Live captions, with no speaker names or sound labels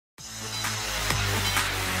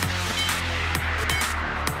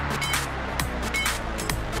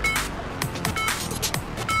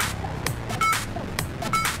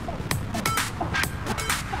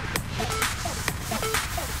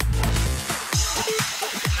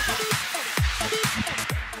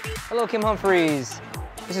Hello, Kim Humphreys.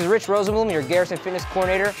 This is Rich Rosenblum, your Garrison Fitness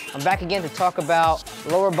Coordinator. I'm back again to talk about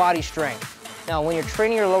lower body strength. Now, when you're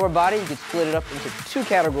training your lower body, you can split it up into two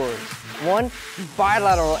categories. One,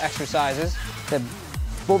 bilateral exercises that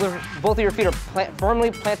both of your feet are firmly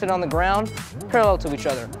planted on the ground, parallel to each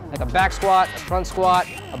other, like a back squat, a front squat,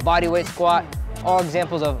 a bodyweight squat, all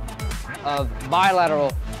examples of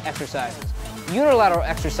bilateral exercises. Unilateral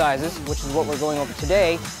exercises, which is what we're going over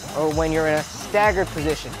today, are when you're in a staggered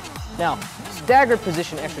position. Now, staggered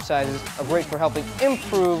position exercises are great for helping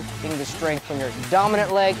improving the strength from your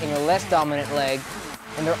dominant leg and your less dominant leg,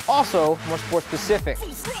 and they're also more sport specific.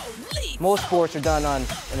 Most sports are done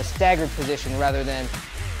in a staggered position rather than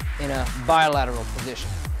in a bilateral position.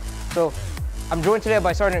 So I'm joined today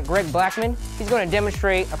by Sergeant Greg Blackman. He's going to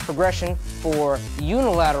demonstrate a progression for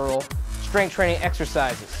unilateral strength training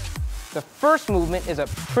exercises. The first movement is a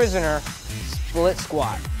prisoner split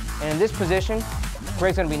squat. And in this position,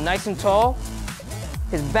 Greg's going to be nice and tall.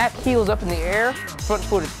 His back heel is up in the air, front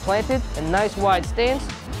foot is planted, a nice wide stance.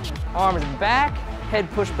 Arms back, head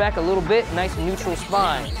pushed back a little bit, nice neutral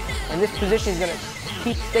spine. In this position, he's going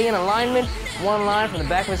to stay in alignment, one line from the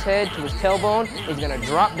back of his head to his tailbone. He's going to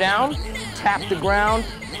drop down, tap the ground,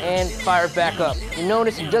 and fire it back up. You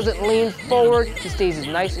notice he doesn't lean forward, he stays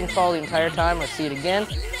nice and tall the entire time. Let's see it again.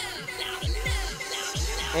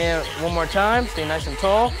 And one more time, stay nice and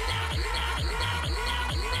tall.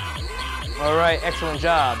 All right, excellent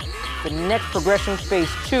job. The next progression, phase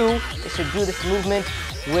 2, is to do this movement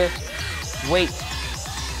with weight.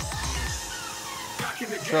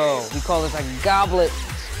 So we call this a goblet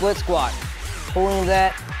split squat. Pulling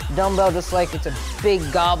that dumbbell just like it's a big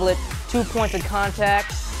goblet, 2 points of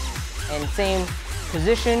contact, and same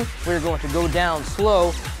position. We're going to go down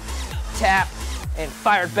slow, tap, and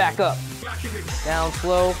fire it back up. Down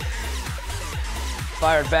slow,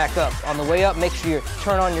 fire it back up. On the way up, make sure you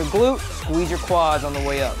turn on your glute, squeeze your quads on the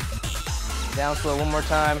way up. Down slow one more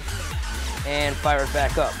time, and fire it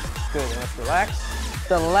back up. Good, and let's relax.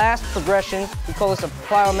 The last progression, we call this a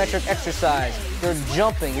plyometric exercise. You're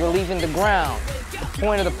jumping, you're leaving the ground. The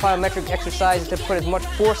point of the plyometric exercise is to put as much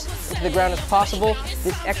force into the ground as possible.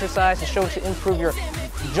 This exercise is shown to improve your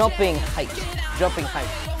jumping height.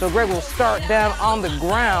 So Greg will start down on the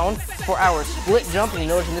ground for our split jump. And you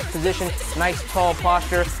notice in this position, nice tall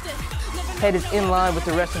posture. Head is in line with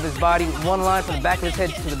the rest of his body. One line from the back of his head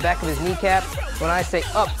to the back of his kneecap. When I say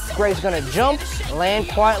up, Greg's gonna jump, land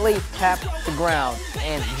quietly, tap the ground.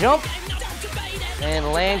 And jump,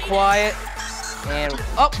 and land quiet, and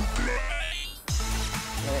up.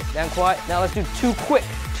 And down quiet. Now let's do two in quick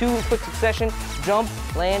succession. Jump,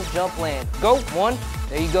 land, go, one,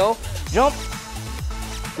 there you go. Jump,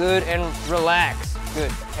 good, and relax.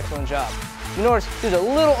 Good, excellent job. You notice he was a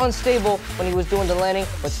little unstable when he was doing the landing,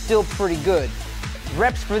 but still pretty good.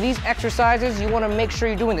 Reps for these exercises, you want to make sure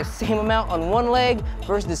you're doing the same amount on one leg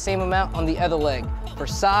versus the same amount on the other leg. For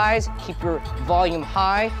size, keep your volume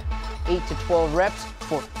high, 8 to 12 reps.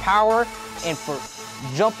 For power and for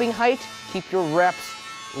jumping height, keep your reps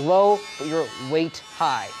low, but your weight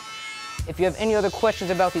high. If you have any other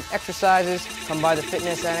questions about these exercises, come by the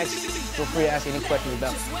fitness annex. Feel free to ask any questions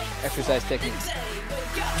about exercise techniques.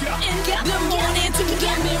 In the morning to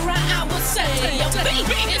get me right, I would say,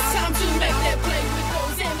 it's time to make that play with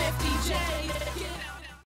those MFDJ.